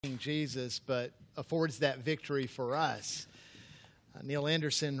Jesus, but affords that victory for us. Neil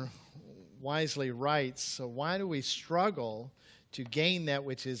Anderson wisely writes, so why do we struggle to gain that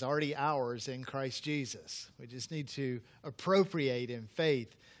which is already ours in Christ Jesus? We just need to appropriate in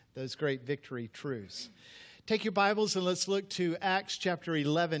faith those great victory truths. Take your Bibles and let's look to Acts chapter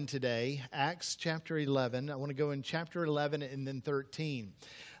 11 today. Acts chapter 11. I want to go in chapter 11 and then 13.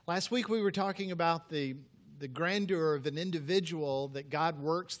 Last week we were talking about the grandeur of an individual that God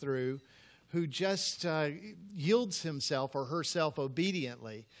works through who just yields himself or herself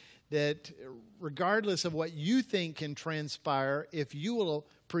obediently. That regardless of what you think can transpire, if you will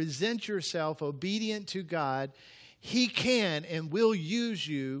present yourself obedient to God, He can and will use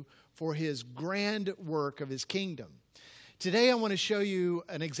you for His grand work of His kingdom. Today I want to show you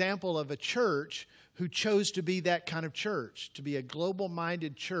an example of a church who chose to be that kind of church, to be a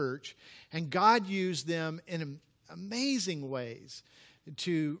global-minded church, and God used them in amazing ways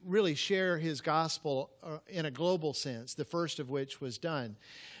to really share His gospel in a global sense, the first of which was done.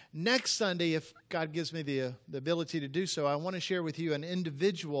 Next Sunday, if God gives me the ability to do so, I want to share with you an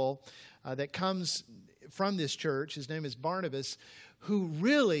individual that comes from this church. His name is Barnabas, who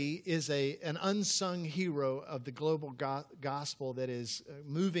really is an unsung hero of the global gospel that is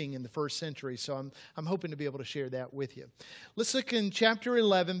moving in the first century. So I'm hoping to be able to share that with you. Let's look in chapter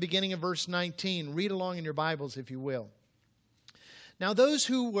 11, beginning in verse 19. Read along in your Bibles, if you will. Now those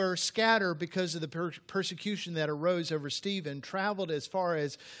who were scattered because of the persecution that arose over Stephen traveled as far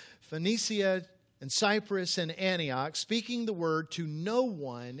as Phoenicia and Cyprus and Antioch, speaking the word to no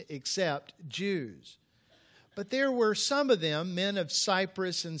one except Jews. But there were some of them, men of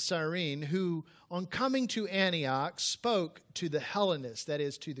Cyprus and Cyrene, who, on coming to Antioch, spoke to the Hellenists, that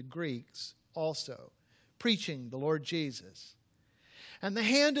is, to the Greeks also, preaching the Lord Jesus. And the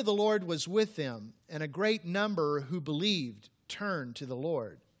hand of the Lord was with them, and a great number who believed turned to the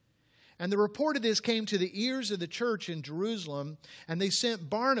Lord. And the report of this came to the ears of the church in Jerusalem, and they sent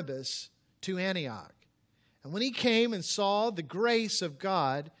Barnabas to Antioch. And when he came and saw the grace of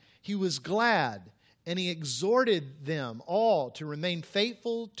God, he was glad, and he exhorted them all to remain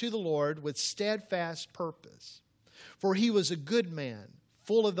faithful to the Lord with steadfast purpose. For he was a good man,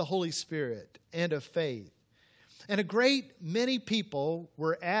 full of the Holy Spirit and of faith. And a great many people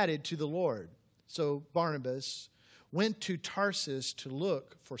were added to the Lord. So Barnabas went to Tarsus to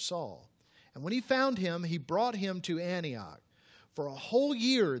look for Saul. And when he found him, he brought him to Antioch. For a whole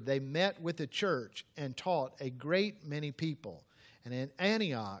year they met with the church and taught a great many people. And in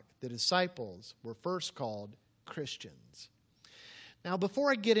Antioch, the disciples were first called Christians. Now,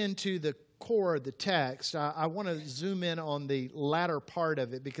 before I get into the core of the text, I want to zoom in on the latter part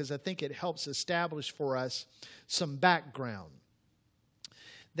of it because I think it helps establish for us some background.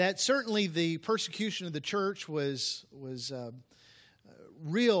 That certainly the persecution of the church was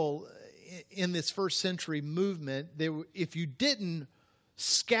real in this first century movement. If you didn't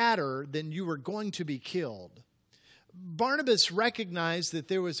scatter, then you were going to be killed. Barnabas recognized that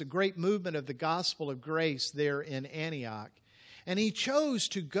there was a great movement of the gospel of grace there in Antioch, and he chose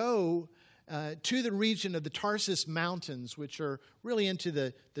to go to the region of the Tarsus Mountains, which are really into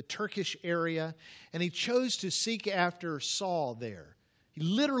the Turkish area, and he chose to seek after Saul there. He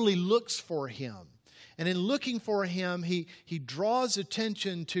literally looks for him. And in looking for him, he draws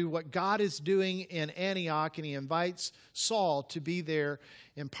attention to what God is doing in Antioch, and he invites Saul to be there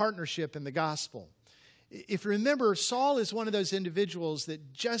in partnership in the gospel. If you remember, Saul is one of those individuals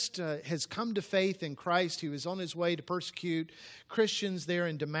that just has come to faith in Christ. He was on his way to persecute Christians there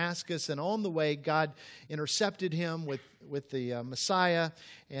in Damascus, and on the way, God intercepted him with the Messiah,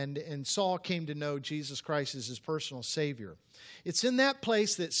 and Saul came to know Jesus Christ as his personal Savior. It's in that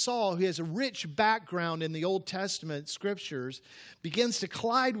place that Saul, who has a rich background in the Old Testament scriptures, begins to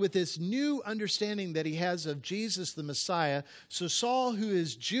collide with this new understanding that he has of Jesus the Messiah. So Saul, who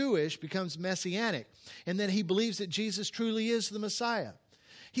is Jewish, becomes Messianic, and then he believes that Jesus truly is the Messiah.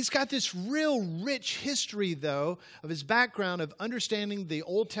 He's got this real rich history, though, of his background of understanding the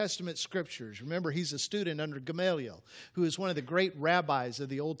Old Testament scriptures. Remember, he's a student under Gamaliel, who is one of the great rabbis of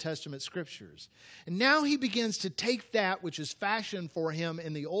the Old Testament scriptures. And now he begins to take that which is fashioned for him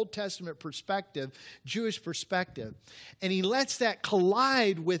in the Old Testament perspective, Jewish perspective, and he lets that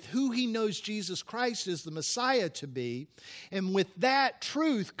collide with who he knows Jesus Christ as the Messiah to be. And with that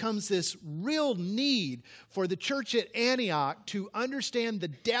truth comes this real need for the church at Antioch to understand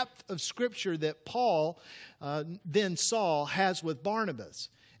the depth of Scripture that Paul, then Saul, has with Barnabas.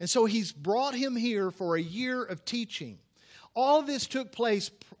 And so he's brought him here for a year of teaching. All of this took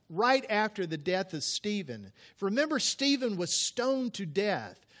place right after the death of Stephen. Remember, Stephen was stoned to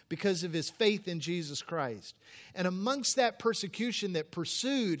death because of his faith in Jesus Christ. And amongst that persecution that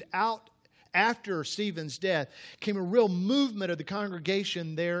pursued out after Stephen's death came a real movement of the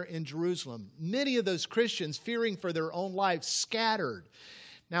congregation there in Jerusalem. Many of those Christians, fearing for their own lives, scattered.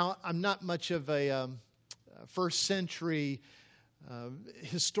 Now, I'm not much of a first century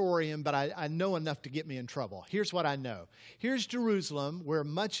historian, but I know enough to get me in trouble. Here's what I know. Here's Jerusalem, where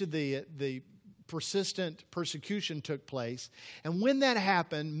much of the persistent persecution took place. And when that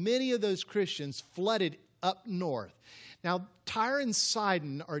happened, many of those Christians flooded up north. Now, Tyre and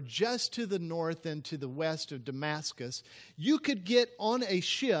Sidon are just to the north and to the west of Damascus. You could get on a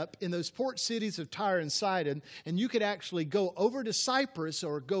ship in those port cities of Tyre and Sidon, and you could actually go over to Cyprus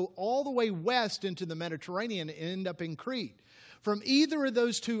or go all the way west into the Mediterranean and end up in Crete. From either of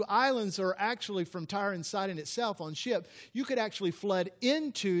those two islands, or actually from Tyre and Sidon itself on ship, you could actually flood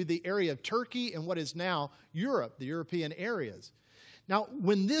into the area of Turkey and what is now Europe, the European areas. Now,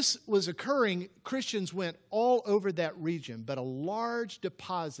 when this was occurring, Christians went all over that region, but a large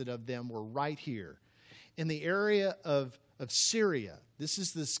deposit of them were right here in the area of Syria. This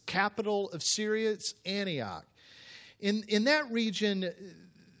is the capital of Syria. It's Antioch. In that region,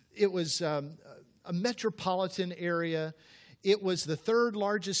 it was a metropolitan area. It was the third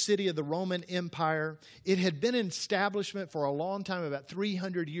largest city of the Roman Empire. It had been in establishment for a long time, about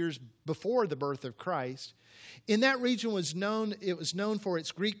 300 years before the birth of Christ. In that region it was known for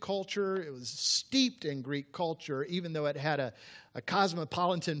its Greek culture. It was steeped in Greek culture, even though it had a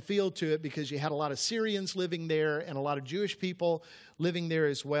cosmopolitan feel to it, because you had a lot of Syrians living there and a lot of Jewish people living there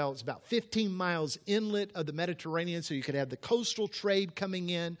as well. It's about 15 miles inlet of the Mediterranean, so you could have the coastal trade coming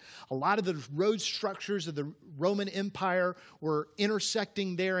in. A lot of the road structures of the Roman Empire were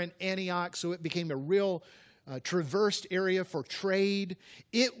intersecting there in Antioch, so it became a real traversed area for trade.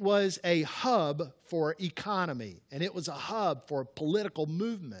 It was a hub for economy, and it was a hub for political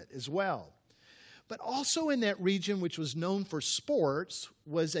movement as well. But also in that region, which was known for sports,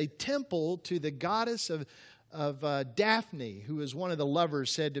 was a temple to the goddess of Daphne, who is one of the lovers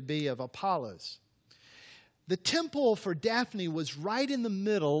said to be of Apollos. The temple for Daphne was right in the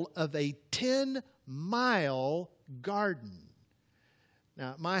middle of a 10-mile garden.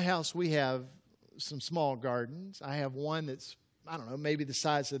 Now, at my house, we have some small gardens. I have one that's, I don't know, maybe the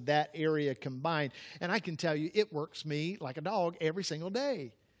size of that area combined. And I can tell you, it works me like a dog every single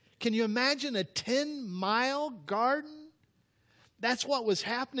day. Can you imagine a 10-mile garden? That's what was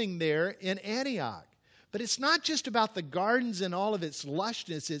happening there in Antioch. But it's not just about the gardens and all of its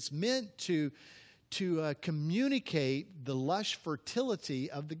lushness. It's meant to communicate the lush fertility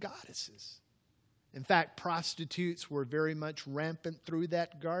of the goddesses. In fact, prostitutes were very much rampant through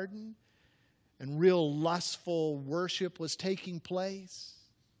that garden, and real lustful worship was taking place.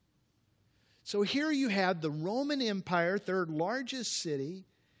 So here you have the Roman Empire, third largest city.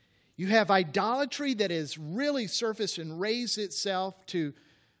 You have idolatry that has really surfaced and raised itself to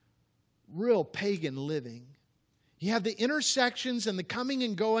real pagan living. You have the intersections and the coming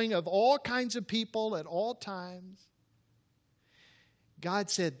and going of all kinds of people at all times.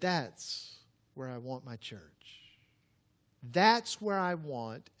 God said, that's where I want my church. That's where I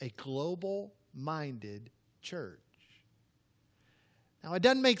want a global-minded church. Now, it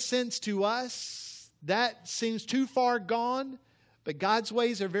doesn't make sense to us. That seems too far gone. But God's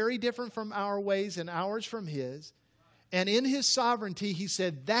ways are very different from our ways and ours from His. And in His sovereignty, He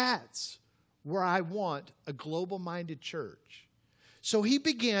said, that's where I want a global-minded church. So He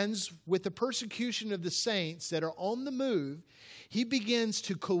begins with the persecution of the saints that are on the move. He begins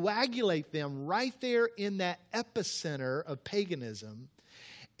to coagulate them right there in that epicenter of paganism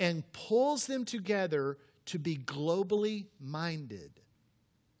and pulls them together to be globally minded.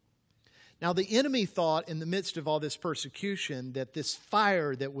 Now, the enemy thought in the midst of all this persecution that this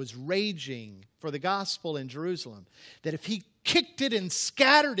fire that was raging for the gospel in Jerusalem, that if he kicked it and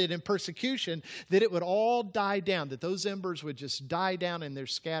scattered it in persecution, that it would all die down, that those embers would just die down in their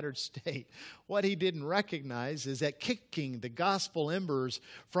scattered state. What he didn't recognize is that kicking the gospel embers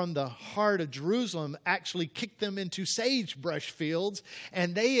from the heart of Jerusalem actually kicked them into sagebrush fields,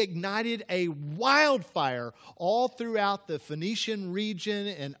 and they ignited a wildfire all throughout the Phoenician region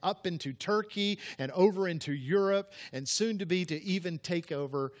and up into Turkey and over into Europe, and soon to be to even take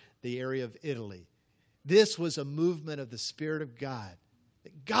over the area of Italy. This was a movement of the Spirit of God.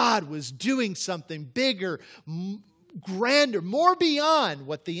 That God was doing something bigger, grander, more beyond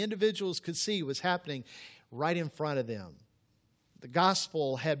what the individuals could see was happening right in front of them. The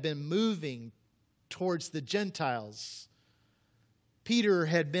gospel had been moving towards the Gentiles. Peter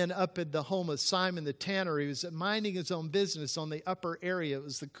had been up at the home of Simon the tanner. He was minding his own business on the upper area. It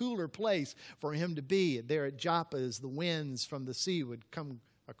was the cooler place for him to be. There at Joppa, as the winds from the sea would come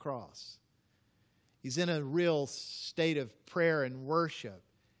across. He's in a real state of prayer and worship.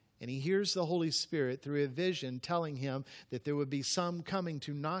 And he hears the Holy Spirit through a vision telling him that there would be some coming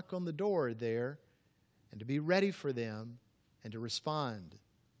to knock on the door there and to be ready for them and to respond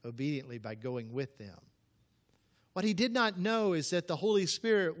obediently by going with them. What he did not know is that the Holy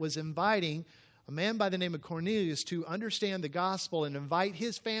Spirit was inviting a man by the name of Cornelius to understand the gospel and invite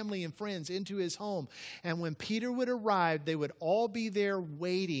his family and friends into his home. And when Peter would arrive, they would all be there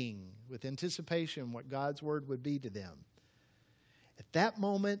waiting with anticipation what God's word would be to them. At that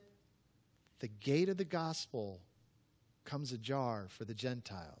moment, the gate of the gospel comes ajar for the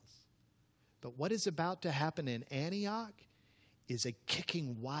Gentiles. But what is about to happen in Antioch is a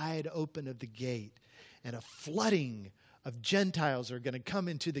kicking wide open of the gate, and a flooding of Gentiles are going to come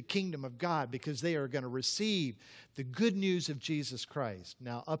into the kingdom of God because they are going to receive the good news of Jesus Christ.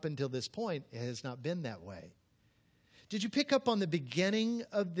 Now, up until this point, it has not been that way. Did you pick up on the beginning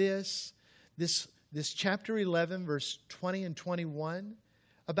of this chapter 11, verse 20 and 21,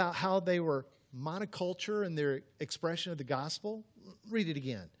 about how they were monoculture in their expression of the gospel? Read it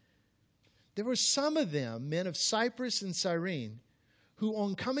again. There were some of them, men of Cyprus and Cyrene, who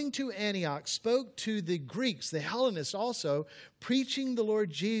on coming to Antioch spoke to the Greeks, the Hellenists also, preaching the Lord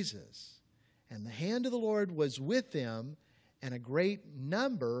Jesus. And the hand of the Lord was with them, and a great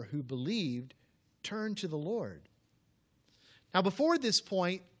number who believed turned to the Lord. Now, before this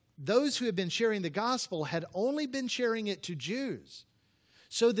point, those who had been sharing the gospel had only been sharing it to Jews,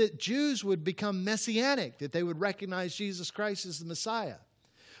 so that Jews would become messianic, that they would recognize Jesus Christ as the Messiah.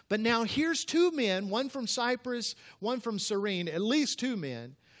 But now here's two men, one from Cyprus, one from Cyrene, at least two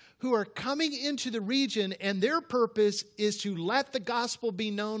men, who are coming into the region, and their purpose is to let the gospel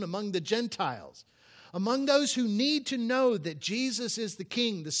be known among the Gentiles, among those who need to know that Jesus is the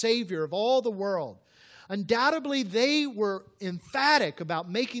King, the Savior of all the world. Undoubtedly, they were emphatic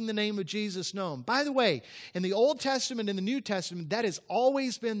about making the name of Jesus known. By the way, in the Old Testament and the New Testament, that has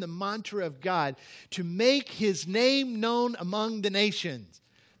always been the mantra of God, to make His name known among the nations.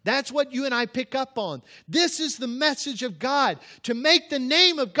 That's what you and I pick up on. This is the message of God, to make the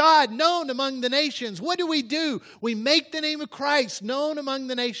name of God known among the nations. What do? We make the name of Christ known among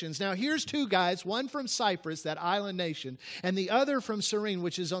the nations. Now, here's two guys, one from Cyprus, that island nation, and the other from Cyrene,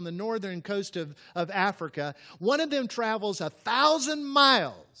 which is on the northern coast of Africa. One of them travels 1,000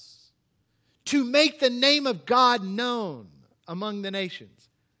 miles to make the name of God known among the nations.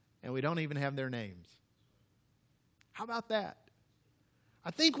 And we don't even have their names. How about that? I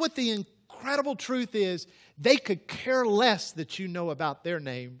think what the incredible truth is, they could care less that you know about their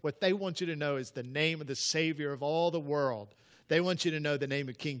name. What they want you to know is the name of the Savior of all the world. They want you to know the name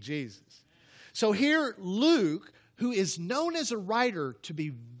of King Jesus. So here, Luke, who is known as a writer to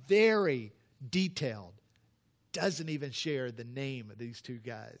be very detailed, doesn't even share the name of these two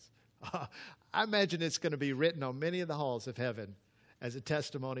guys. I imagine it's going to be written on many of the halls of heaven as a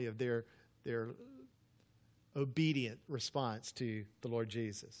testimony of their obedient response to the Lord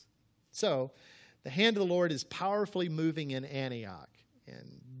Jesus. So, the hand of the Lord is powerfully moving in Antioch.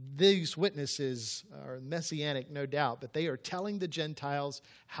 And these witnesses are messianic, no doubt, but they are telling the Gentiles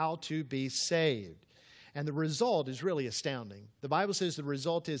how to be saved. And the result is really astounding. The Bible says the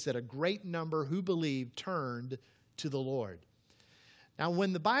result is that a great number who believed turned to the Lord. Now,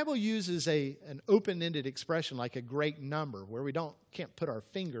 when the Bible uses an open-ended expression like a great number, where we can't put our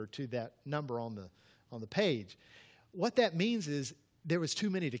finger to that number on the page, what that means is there was too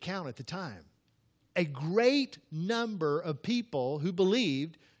many to count at the time. A great number of people who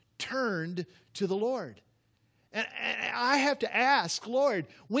believed turned to the Lord. And I have to ask, Lord,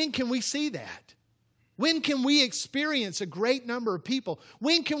 when can we see that? When can we experience a great number of people?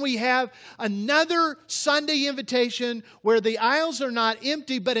 When can we have another Sunday invitation where the aisles are not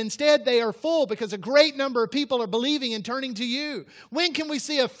empty, but instead they are full because a great number of people are believing and turning to you? When can we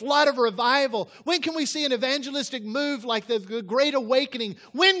see a flood of revival? When can we see an evangelistic move like the Great Awakening?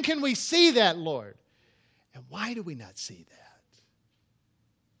 When can we see that, Lord? And why do we not see that?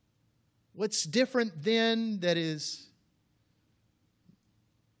 What's different then that is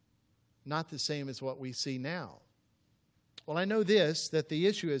not the same as what we see now? Well, I know this, that the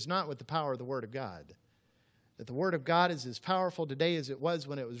issue is not with the power of the Word of God. That the Word of God is as powerful today as it was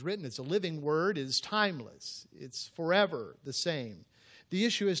when it was written. It's a living Word. It is timeless. It's forever the same. The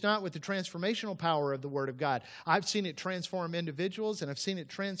issue is not with the transformational power of the Word of God. I've seen it transform individuals, and I've seen it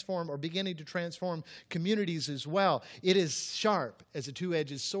transform or beginning to transform communities as well. It is sharp as a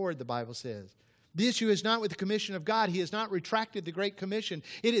two-edged sword, the Bible says. The issue is not with the commission of God. He has not retracted the Great Commission.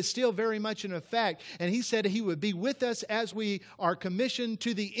 It is still very much in effect. And He said He would be with us as we are commissioned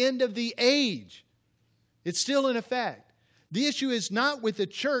to the end of the age. It's still in effect. The issue is not with the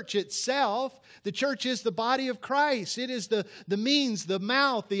church itself. The church is the body of Christ. It is the means, the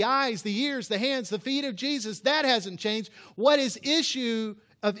mouth, the eyes, the ears, the hands, the feet of Jesus. That hasn't changed. What is issue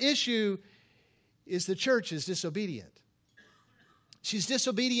is the church is disobedient. She's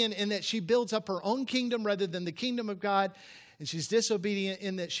disobedient in that she builds up her own kingdom rather than the kingdom of God. And she's disobedient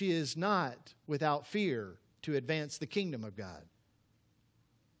in that she is not without fear to advance the kingdom of God.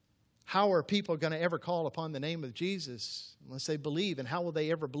 How are people going to ever call upon the name of Jesus unless they believe? And how will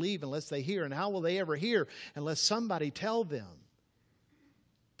they ever believe unless they hear? And how will they ever hear unless somebody tell them?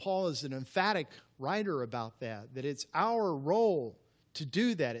 Paul is an emphatic writer about that it's our role to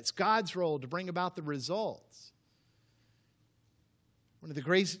do that. It's God's role to bring about the results. One of the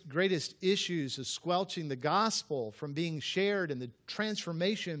greatest issues is squelching the gospel from being shared and the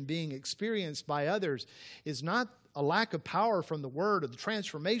transformation being experienced by others is not a lack of power from the Word or the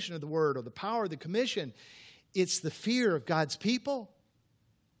transformation of the Word or the power of the commission. It's the fear of God's people.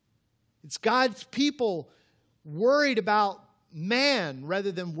 It's God's people worried about man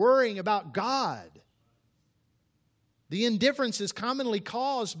rather than worrying about God. The indifference is commonly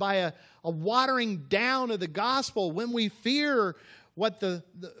caused by a watering down of the gospel. When we fear what the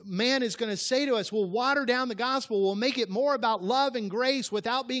man is going to say to us, we'll water down the gospel. We'll make it more about love and grace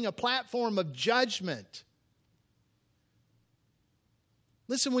without being a platform of judgment.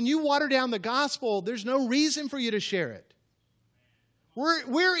 Listen, when you water down the gospel, there's no reason for you to share it.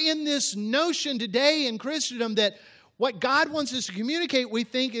 We're in this notion today in Christendom that what God wants us to communicate, we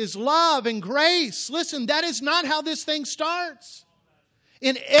think, is love and grace. Listen, that is not how this thing starts.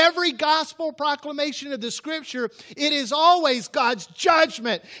 In every gospel proclamation of the Scripture, it is always God's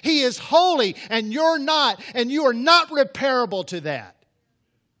judgment. He is holy and you're not, and you are not repairable to that.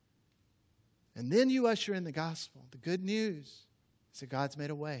 And then you usher in the gospel. The good news is that God's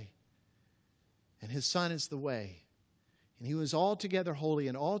made a way. And His Son is the way. And He was altogether holy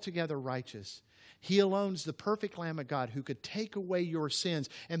and altogether righteous. He alone is the perfect Lamb of God who could take away your sins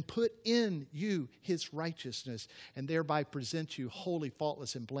and put in you His righteousness and thereby present you holy,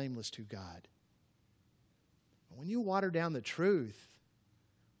 faultless, and blameless to God. When you water down the truth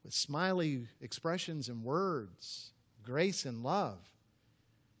with smiley expressions and words, grace and love,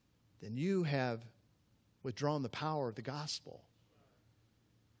 then you have withdrawn the power of the gospel.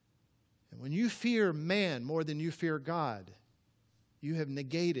 And when you fear man more than you fear God, you have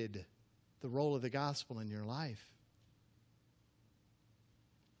negated the role of the gospel in your life.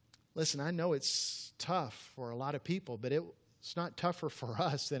 Listen, I know it's tough for a lot of people, but it's not tougher for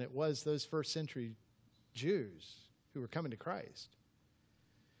us than it was those first century Jews who were coming to Christ.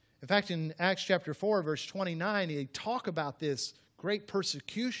 In fact, in Acts chapter 4, verse 29, they talk about this great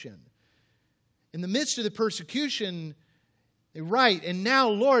persecution. In the midst of the persecution, they write, "And now,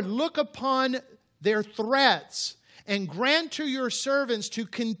 Lord, look upon their threats and grant to your servants to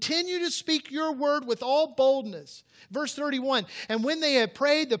continue to speak your word with all boldness." Verse 31, "And when they had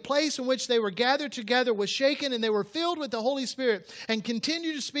prayed, the place in which they were gathered together was shaken, and they were filled with the Holy Spirit, and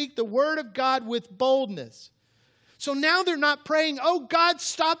continued to speak the word of God with boldness." So now they're not praying, "Oh God,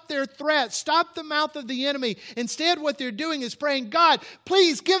 stop their threats, stop the mouth of the enemy." Instead, what they're doing is praying, "God,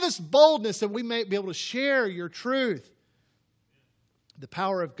 please give us boldness that we may be able to share your truth." The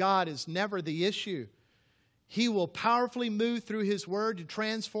power of God is never the issue. He will powerfully move through His Word to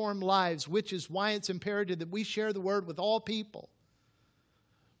transform lives, which is why it's imperative that we share the Word with all people.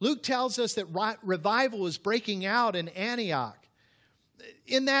 Luke tells us that revival is breaking out in Antioch.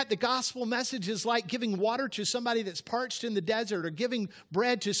 In that, the gospel message is like giving water to somebody that's parched in the desert or giving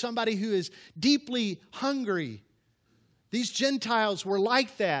bread to somebody who is deeply hungry. These Gentiles were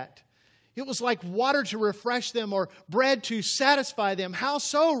like that. It was like water to refresh them or bread to satisfy them. How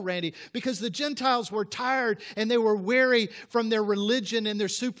so, Randy? Because the Gentiles were tired and they were weary from their religion and their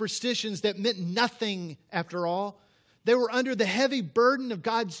superstitions that meant nothing after all. They were under the heavy burden of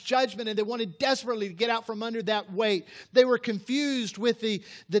God's judgment and they wanted desperately to get out from under that weight. They were confused with the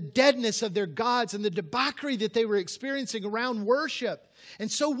deadness of their gods and the debauchery that they were experiencing around worship.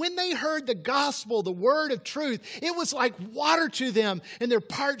 And so when they heard the gospel, the word of truth, it was like water to them in their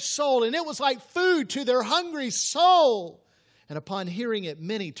parched soul, and it was like food to their hungry soul. And upon hearing it,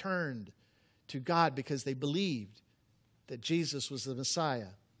 many turned to God because they believed that Jesus was the Messiah.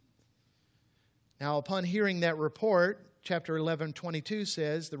 Now, upon hearing that report, chapter 11:22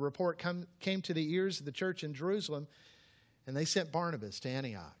 says, the report came to the ears of the church in Jerusalem, and they sent Barnabas to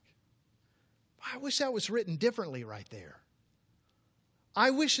Antioch. I wish that was written differently right there. I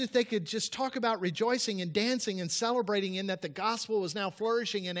wish that they could just talk about rejoicing and dancing and celebrating in that the gospel was now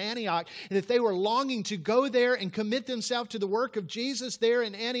flourishing in Antioch, and that they were longing to go there and commit themselves to the work of Jesus there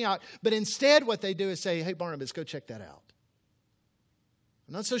in Antioch. But instead what they do is say, "Hey, Barnabas, go check that out.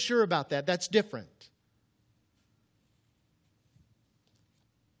 I'm not so sure about that. That's different.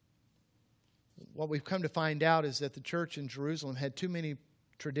 What we've come to find out is that the church in Jerusalem had too many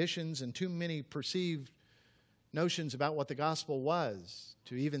traditions and too many perceived notions about what the gospel was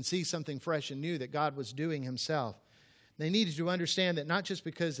to even see something fresh and new that God was doing himself. They needed to understand that not just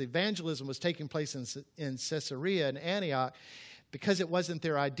because evangelism was taking place in Caesarea and Antioch, because it wasn't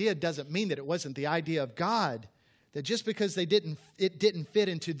their idea, doesn't mean that it wasn't the idea of God. That just because it didn't fit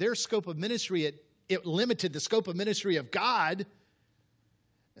into their scope of ministry, it limited the scope of ministry of God.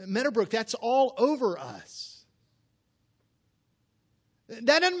 Meadowbrook, that's all over us. That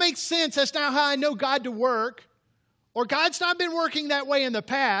doesn't make sense. That's not how I know God to work. Or God's not been working that way in the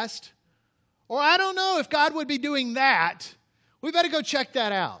past. Or I don't know if God would be doing that. We better go check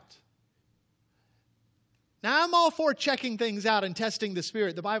that out. Now, I'm all for checking things out and testing the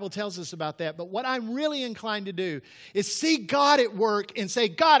Spirit. The Bible tells us about that. But what I'm really inclined to do is see God at work and say,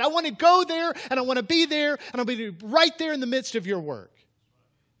 God, I want to go there and I want to be there and I'll be right there in the midst of your work.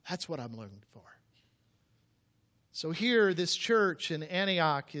 That's what I'm looking for. So here, this church in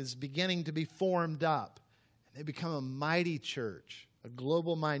Antioch is beginning to be formed up. They become a mighty church, a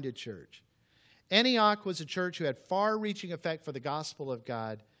global-minded church. Antioch was a church who had far-reaching effect for the gospel of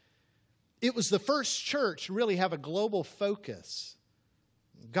God. It was the first church to really have a global focus.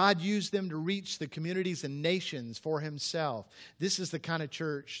 God used them to reach the communities and nations for himself. This is the kind of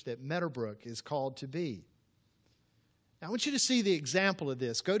church that Meadowbrook is called to be. Now, I want you to see the example of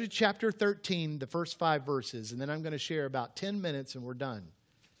this. Go to chapter 13, the first 5 verses, and then I'm going to share about 10 minutes and we're done.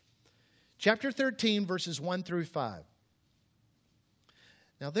 Chapter 13, verses 1 through 5.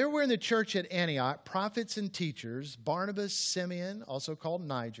 Now, there were in the church at Antioch prophets and teachers, Barnabas, Simeon, also called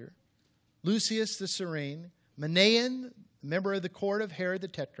Niger, Lucius the Cyrene, Manaen, member of the court of Herod the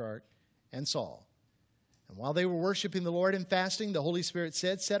Tetrarch, and Saul. And while they were worshiping the Lord and fasting, the Holy Spirit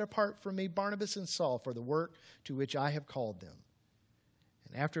said, set apart for me Barnabas and Saul for the work to which I have called them.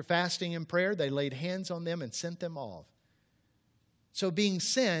 And after fasting and prayer, they laid hands on them and sent them off. So being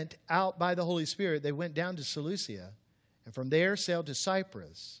sent out by the Holy Spirit, they went down to Seleucia, and from there sailed to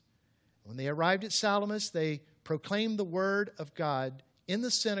Cyprus. When they arrived at Salamis, they proclaimed the word of God in the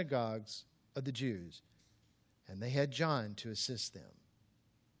synagogues of the Jews, and they had John to assist them.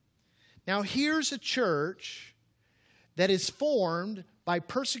 Now here's a church that is formed by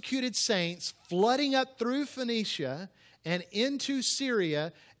persecuted saints flooding up through Phoenicia and into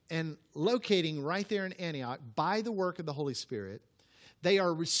Syria and locating right there in Antioch by the work of the Holy Spirit. They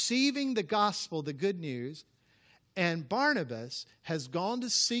are receiving the gospel, the good news, and Barnabas has gone to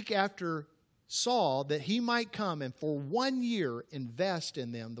seek after Saul that he might come and for 1 year invest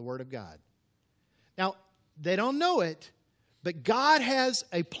in them the word of God. Now, they don't know it, but God has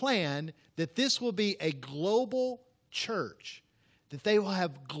a plan that this will be a global church, that they will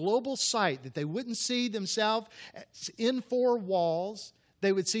have global sight, that they wouldn't see themselves in 4 walls,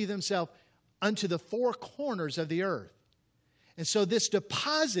 they would see themselves unto the 4 corners of the earth. And so this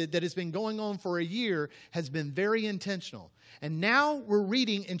deposit that has been going on for a year has been very intentional. And now we're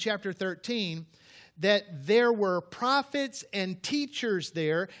reading in chapter 13 that there were prophets and teachers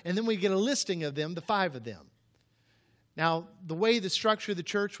there, and then we get a listing of them, the 5 of them. Now, the way the structure of the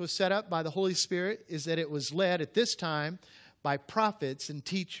church was set up by the Holy Spirit is that it was led at this time by prophets and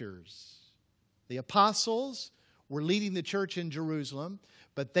teachers. The apostles were leading the church in Jerusalem,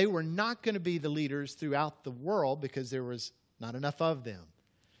 but they were not going to be the leaders throughout the world because there was not enough of them.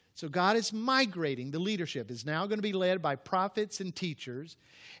 So God is migrating. The leadership is now going to be led by prophets and teachers.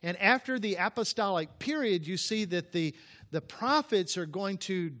 And after the apostolic period, you see that the prophets are going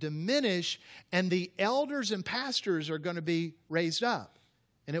to diminish and the elders and pastors are going to be raised up.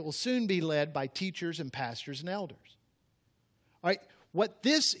 And it will soon be led by teachers and pastors and elders. All right, what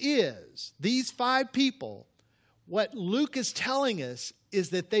this is, these 5 people, what Luke is telling us is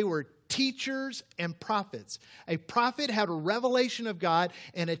that they were teachers and prophets. A prophet had a revelation of God,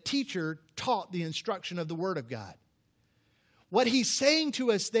 and a teacher taught the instruction of the Word of God. What he's saying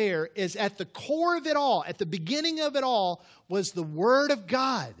to us there is at the core of it all, at the beginning of it all, was the Word of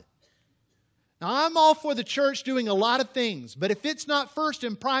God. Now, I'm all for the church doing a lot of things, but if it's not first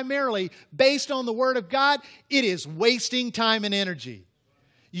and primarily based on the Word of God, it is wasting time and energy.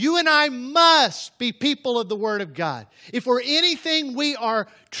 You and I must be people of the Word of God. If we're anything, we are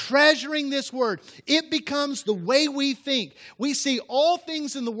treasuring this Word. It becomes the way we think. We see all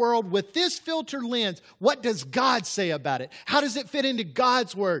things in the world with this filtered lens. What does God say about it? How does it fit into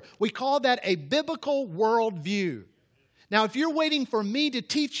God's Word? We call that a biblical worldview. Now, if you're waiting for me to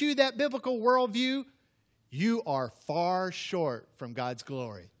teach you that biblical worldview, you are far short from God's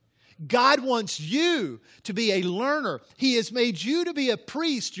glory. God wants you to be a learner. He has made you to be a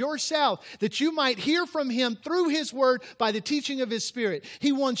priest yourself, that you might hear from Him through His Word by the teaching of His Spirit.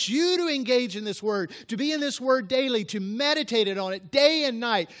 He wants you to engage in this Word, to be in this Word daily, to meditate on it day and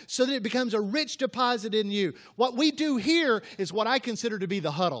night, so that it becomes a rich deposit in you. What we do here is what I consider to be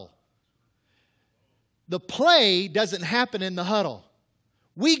the huddle. The play doesn't happen in the huddle.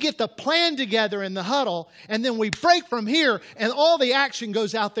 We get the plan together in the huddle, and then we break from here, and all the action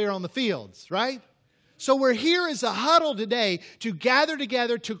goes out there on the fields, right? So we're here as a huddle today to gather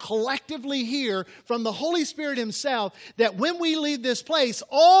together to collectively hear from the Holy Spirit Himself that when we leave this place,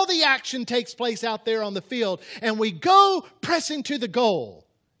 all the action takes place out there on the field, and we go pressing to the goal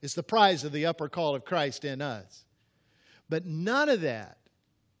is the prize of the upper call of Christ in us. But none of that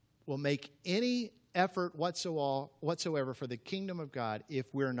will make any effort whatsoever for the kingdom of God if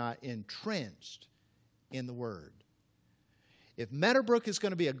we're not entrenched in the Word. If Meadowbrook is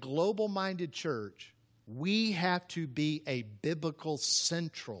going to be a global-minded church, we have to be a biblical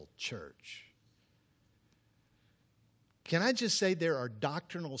central church. Can I just say there are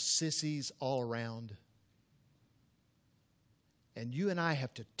doctrinal sissies all around? And you and I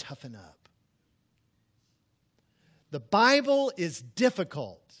have to toughen up. The Bible is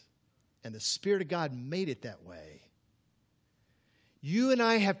difficult. And the Spirit of God made it that way. You and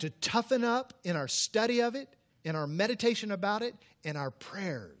I have to toughen up in our study of it, in our meditation about it, and our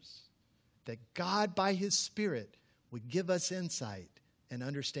prayers. That God, by His Spirit, would give us insight and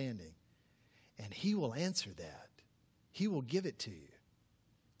understanding. And He will answer that. He will give it to you.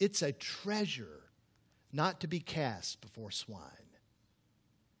 It's a treasure not to be cast before swine.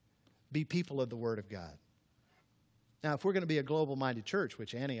 Be people of the Word of God. Now, if we're going to be a global-minded church,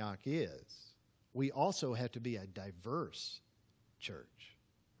 which Antioch is, we also have to be a diverse church.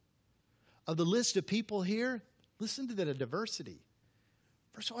 Of the list of people here, listen to the diversity.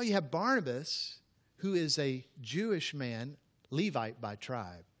 First of all, you have Barnabas, who is a Jewish man, Levite by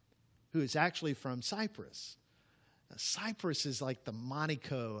tribe, who is actually from Cyprus. Now, Cyprus is like the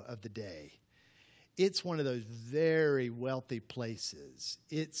Monaco of the day. It's one of those very wealthy places.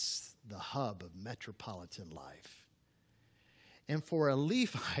 It's the hub of metropolitan life. And for a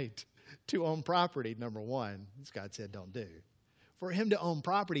Levite to own property, number one, as God said, don't do. For him to own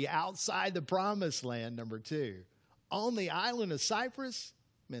property outside the promised land, number two, on the island of Cyprus,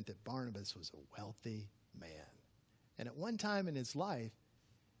 meant that Barnabas was a wealthy man. And at one time in his life,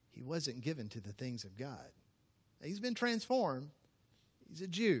 he wasn't given to the things of God. He's been transformed. He's a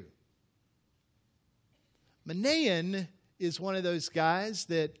Jew. Manaen is one of those guys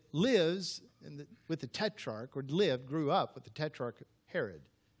that lives with the tetrarch, or grew up with the tetrarch Herod.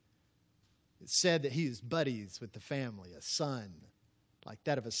 It's said that he is buddies with the family, a son, like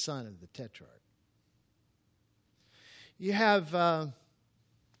that of a son of the tetrarch. You have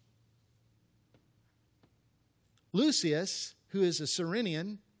Lucius, who is a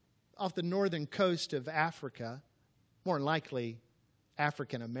Cyrenian off the northern coast of Africa, more than likely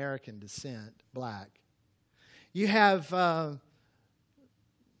African-American descent, black. You have...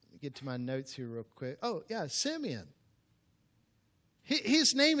 get to my notes here real quick. Oh, yeah, Simeon.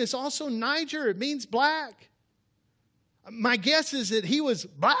 His name is also Niger. It means black. My guess is that he was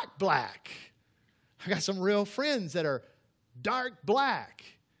black. I got some real friends that are dark black.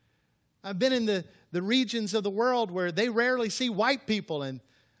 I've been in the regions of the world where they rarely see white people, and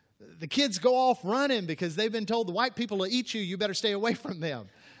the kids go off running because they've been told the white people will eat you. You better stay away from them.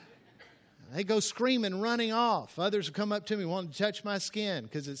 They go screaming, running off. Others will come up to me wanting to touch my skin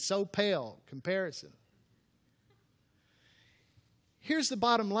because it's so pale, comparison. Here's the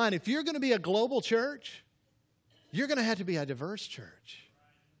bottom line. If you're going to be a global church, you're going to have to be a diverse church.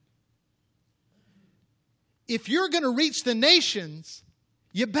 If you're going to reach the nations,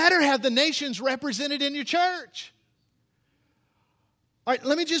 you better have the nations represented in your church. All right,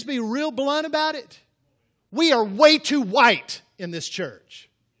 let me just be real blunt about it. We are way too white in this church.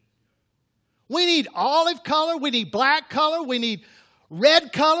 We need olive color. We need black color. We need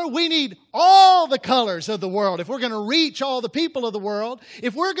red color. We need all the colors of the world if we're going to reach all the people of the world.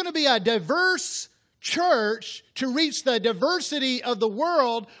 If we're going to be a diverse church to reach the diversity of the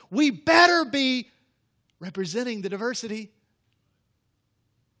world, we better be representing the diversity.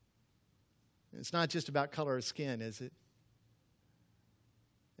 It's not just about color of skin, is it?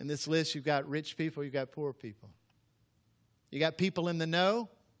 In this list, you've got rich people, you've got poor people. You got people in the know,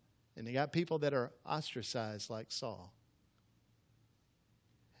 and you got people that are ostracized like Saul.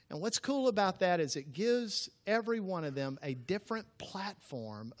 And what's cool about that is it gives every one of them a different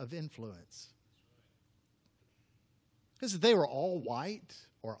platform of influence. Because if they were all white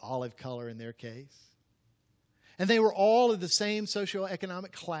or olive color in their case, and they were all of the same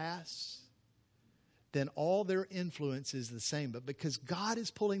socioeconomic class, then all their influence is the same. But because God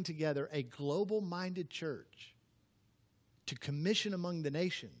is pulling together a global-minded church to commission among the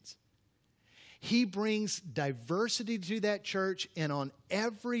nations, He brings diversity to that church, and on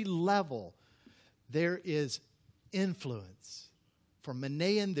every level there is influence. For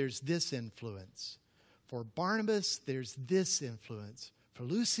Manaen, there's this influence. For Barnabas, there's this influence. For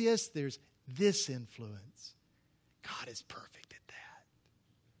Lucius, there's this influence. God is perfect at that.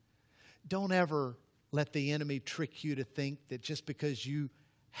 Don't ever let the enemy trick you to think that just because you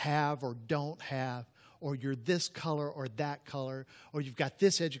have or don't have, or you're this color or that color, or you've got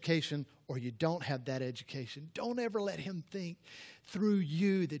this education or you don't have that education. Don't ever let him think through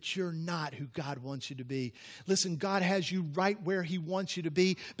you that you're not who God wants you to be. Listen, God has you right where He wants you to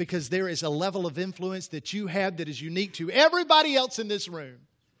be because there is a level of influence that you have that is unique to everybody else in this room.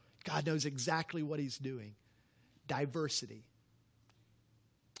 God knows exactly what He's doing. Diversity.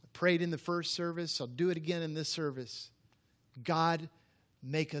 I prayed in the first service. I'll do it again in this service. God,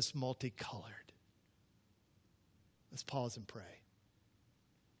 make us multicolored. Let's pause and pray.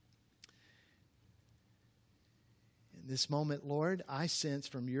 In this moment, Lord, I sense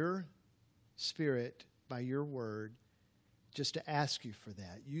from your Spirit, by your word, just to ask you for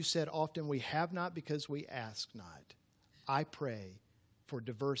that. You said often we have not because we ask not. I pray for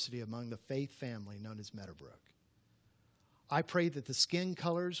diversity among the faith family known as Meadowbrook. I pray that the skin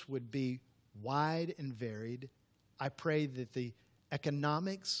colors would be wide and varied. I pray that the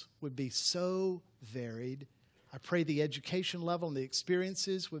economics would be so varied. I pray the education level and the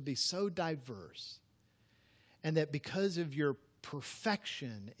experiences would be so diverse. And that because of your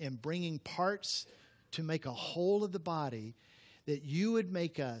perfection in bringing parts to make a whole of the body, that you would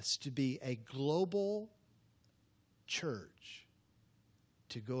make us to be a global church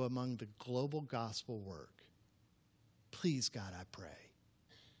to go among the global gospel work. Please, God, I pray.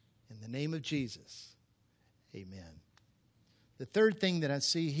 In the name of Jesus, amen. The third thing that I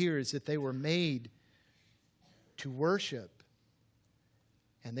see here is that they were made to worship,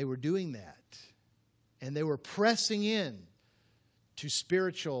 and they were doing that. And they were pressing in to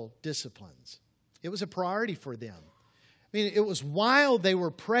spiritual disciplines. It was a priority for them. I mean, it was while they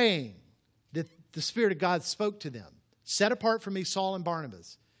were praying that the Spirit of God spoke to them. Set apart for me Saul and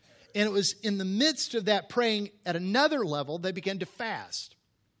Barnabas. And it was in the midst of that praying at another level, they began to fast.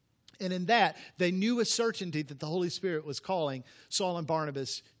 And in that, they knew with certainty that the Holy Spirit was calling Saul and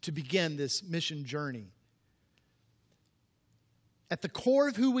Barnabas to begin this mission journey. At the core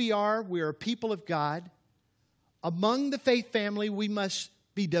of who we are a people of God. Among the faith family, we must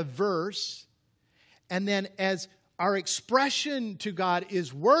be diverse. And then as our expression to God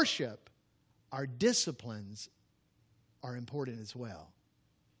is worship, our disciplines are important as well.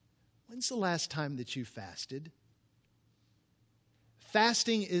 When's the last time that you fasted?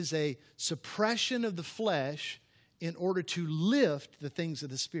 Fasting is a suppression of the flesh in order to lift the things of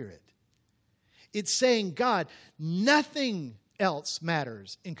the Spirit. It's saying, God, nothing else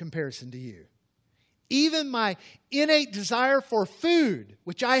matters in comparison to you. Even my innate desire for food,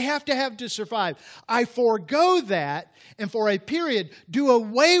 which I have to survive, I forego that and for a period do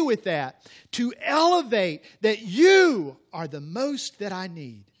away with that to elevate that you are the most that I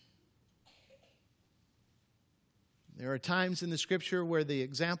need. There are times in the Scripture where the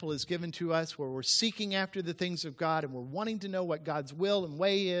example is given to us where we're seeking after the things of God and we're wanting to know what God's will and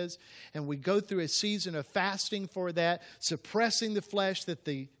way is, and we go through a season of fasting for that, suppressing the flesh that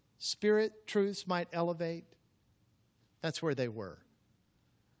the Spirit truths might elevate. That's where they were.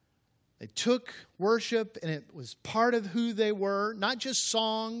 They took worship and it was part of who they were. Not just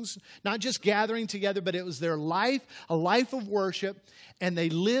songs, not just gathering together, but it was their life, a life of worship. And they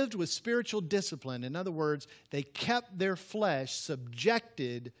lived with spiritual discipline. In other words, they kept their flesh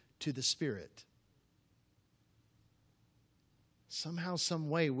subjected to the Spirit. Somehow, some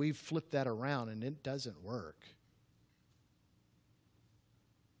way, we've flipped that around and it doesn't work.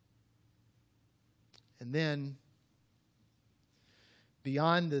 And then,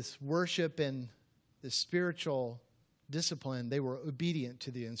 beyond this worship and this spiritual discipline, they were obedient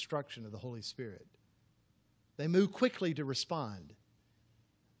to the instruction of the Holy Spirit. They moved quickly to respond.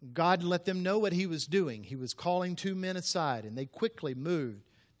 God let them know what He was doing. He was calling two men aside, and they quickly moved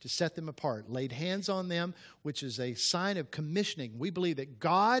to set them apart, laid hands on them, which is a sign of commissioning. We believe that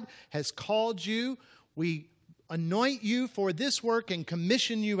God has called you. We anoint you for this work and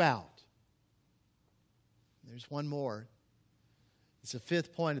commission you out. There's one more. It's the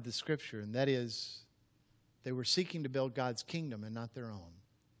fifth point of the Scripture, and that is they were seeking to build God's kingdom and not their own.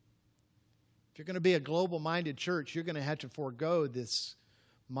 If you're going to be a global-minded church, you're going to have to forego this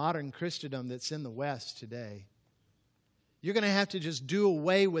modern Christendom that's in the West today. You're going to have to just do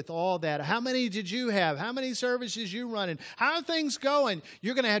away with all that. How many did you have? How many services you running? How are things going?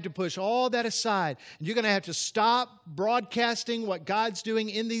 You're going to have to push all that aside. And you're going to have to stop broadcasting what God's doing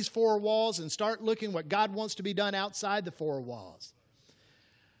in these four walls and start looking what God wants to be done outside the four walls.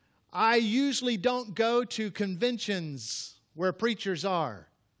 I usually don't go to conventions where preachers are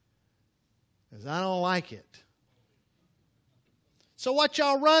because I don't like it. So what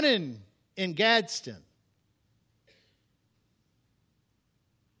y'all running in Gadsden?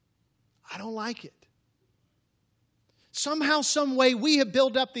 I don't like it. Somehow, some way, we have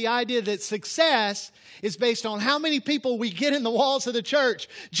built up the idea that success is based on how many people we get in the walls of the church.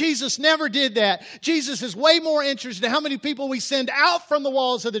 Jesus never did that. Jesus is way more interested in how many people we send out from the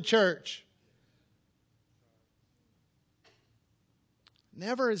walls of the church.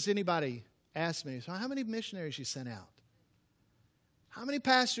 Never has anybody asked me, so how many missionaries you sent out? How many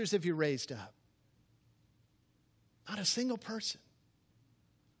pastors have you raised up? Not a single person.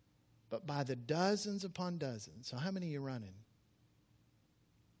 But by the dozens upon dozens. So how many are you running?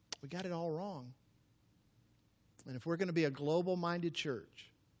 We got it all wrong. And if we're going to be a global-minded church,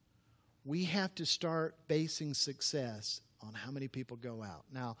 we have to start basing success on how many people go out.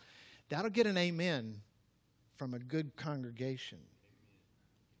 Now, that'll get an amen from a good congregation.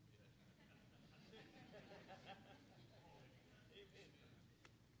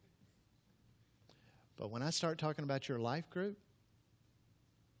 But when I start talking about your life group,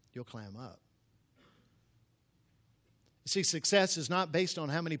 you'll clam up. You see, success is not based on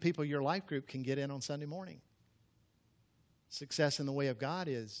how many people your life group can get in on Sunday morning. Success in the way of God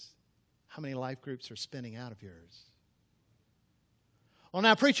is how many life groups are spinning out of yours. Well,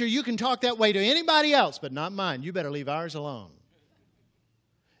 now, preacher, you can talk that way to anybody else, but not mine. You better leave ours alone.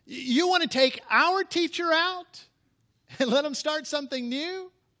 You want to take our teacher out and let them start something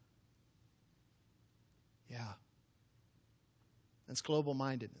new? Yeah. That's global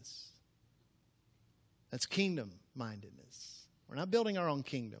mindedness. That's kingdom mindedness. We're not building our own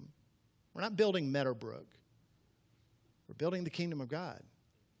kingdom. We're not building Meadowbrook. We're building the kingdom of God.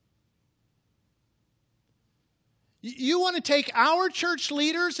 You want to take our church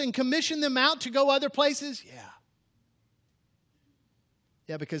leaders and commission them out to go other places? Yeah.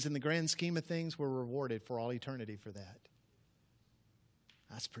 Yeah, because in the grand scheme of things, we're rewarded for all eternity for that.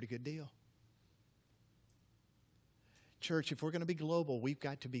 That's a pretty good deal. Church, if we're going to be global, we've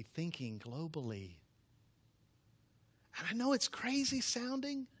got to be thinking globally. And I know it's crazy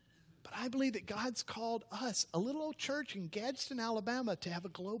sounding, but I believe that God's called us, a little old church in Gadsden, Alabama, to have a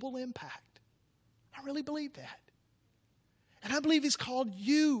global impact. I really believe that. And I believe He's called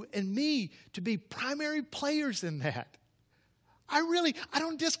you and me to be primary players in that. I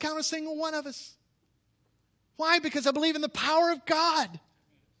don't discount a single one of us. Why? Because I believe in the power of God.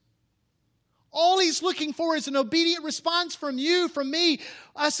 All He's looking for is an obedient response from you, from me,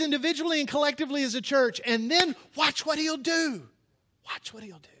 us individually and collectively as a church. And then watch what He'll do. Watch what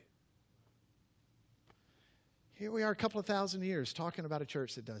He'll do. Here we are a couple of thousand years talking about a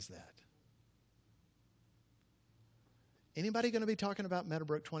church that does that. Anybody going to be talking about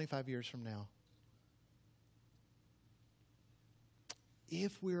Meadowbrook 25 years from now?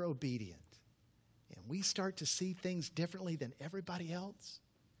 If we're obedient and we start to see things differently than everybody else,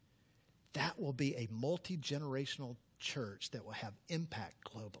 that will be a multi-generational church that will have impact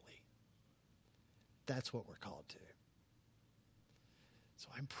globally. That's what we're called to. So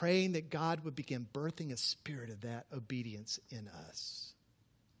I'm praying that God would begin birthing a spirit of that obedience in us.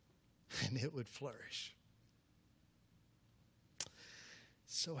 And it would flourish.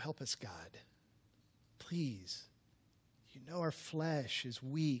 So help us, God. Please. You know our flesh is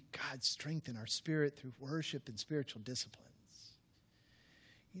weak. God, strengthen our spirit through worship and spiritual disciplines.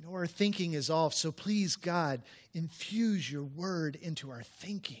 You know our thinking is off, so please, God, infuse your word into our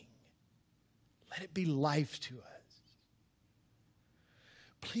thinking. Let it be life to us.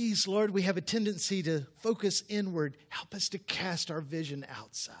 Please, Lord, we have a tendency to focus inward. Help us to cast our vision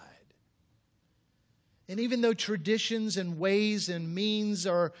outside. And even though traditions and ways and means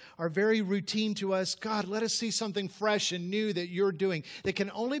are very routine to us, God, let us see something fresh and new that you're doing that can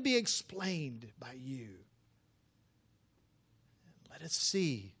only be explained by you. Let us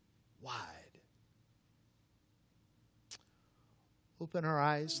see wide. Open our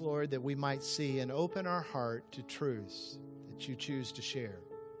eyes, Lord, that we might see, and open our heart to truths that you choose to share.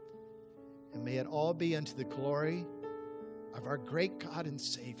 And may it all be unto the glory of our great God and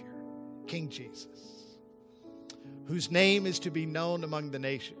Savior, King Jesus, whose name is to be known among the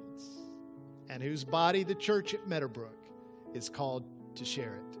nations, and whose body, the church at Meadowbrook, is called to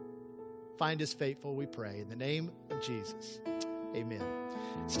share it. Find us faithful, we pray. In the name of Jesus, amen.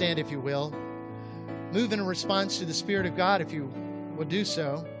 Stand if you will. move in a response to the Spirit of God if you will do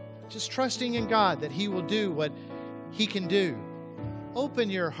so. Just trusting in God that He will do what He can do. Open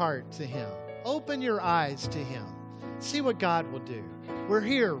your heart to Him. Open your eyes to Him. See what God will do. We're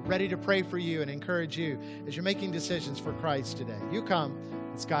here ready to pray for you and encourage you as you're making decisions for Christ today. You come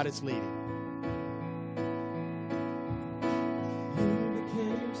as God is leading.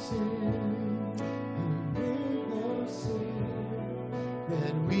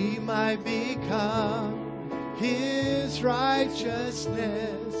 That we might become His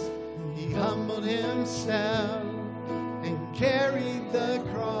righteousness. He humbled Himself and carried the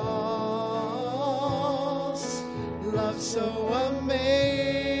cross. Love so amazing.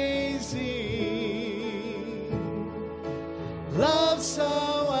 Love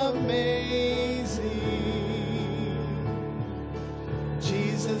so amazing.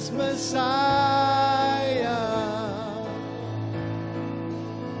 Jesus Messiah,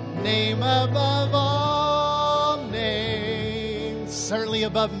 name above all names, certainly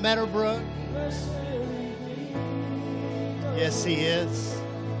above Meadowbrook. Yes, He is.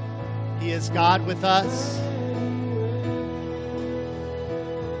 He is God with us.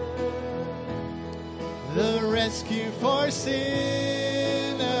 The rescue for sinners,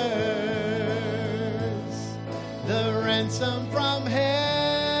 the ransom from hell.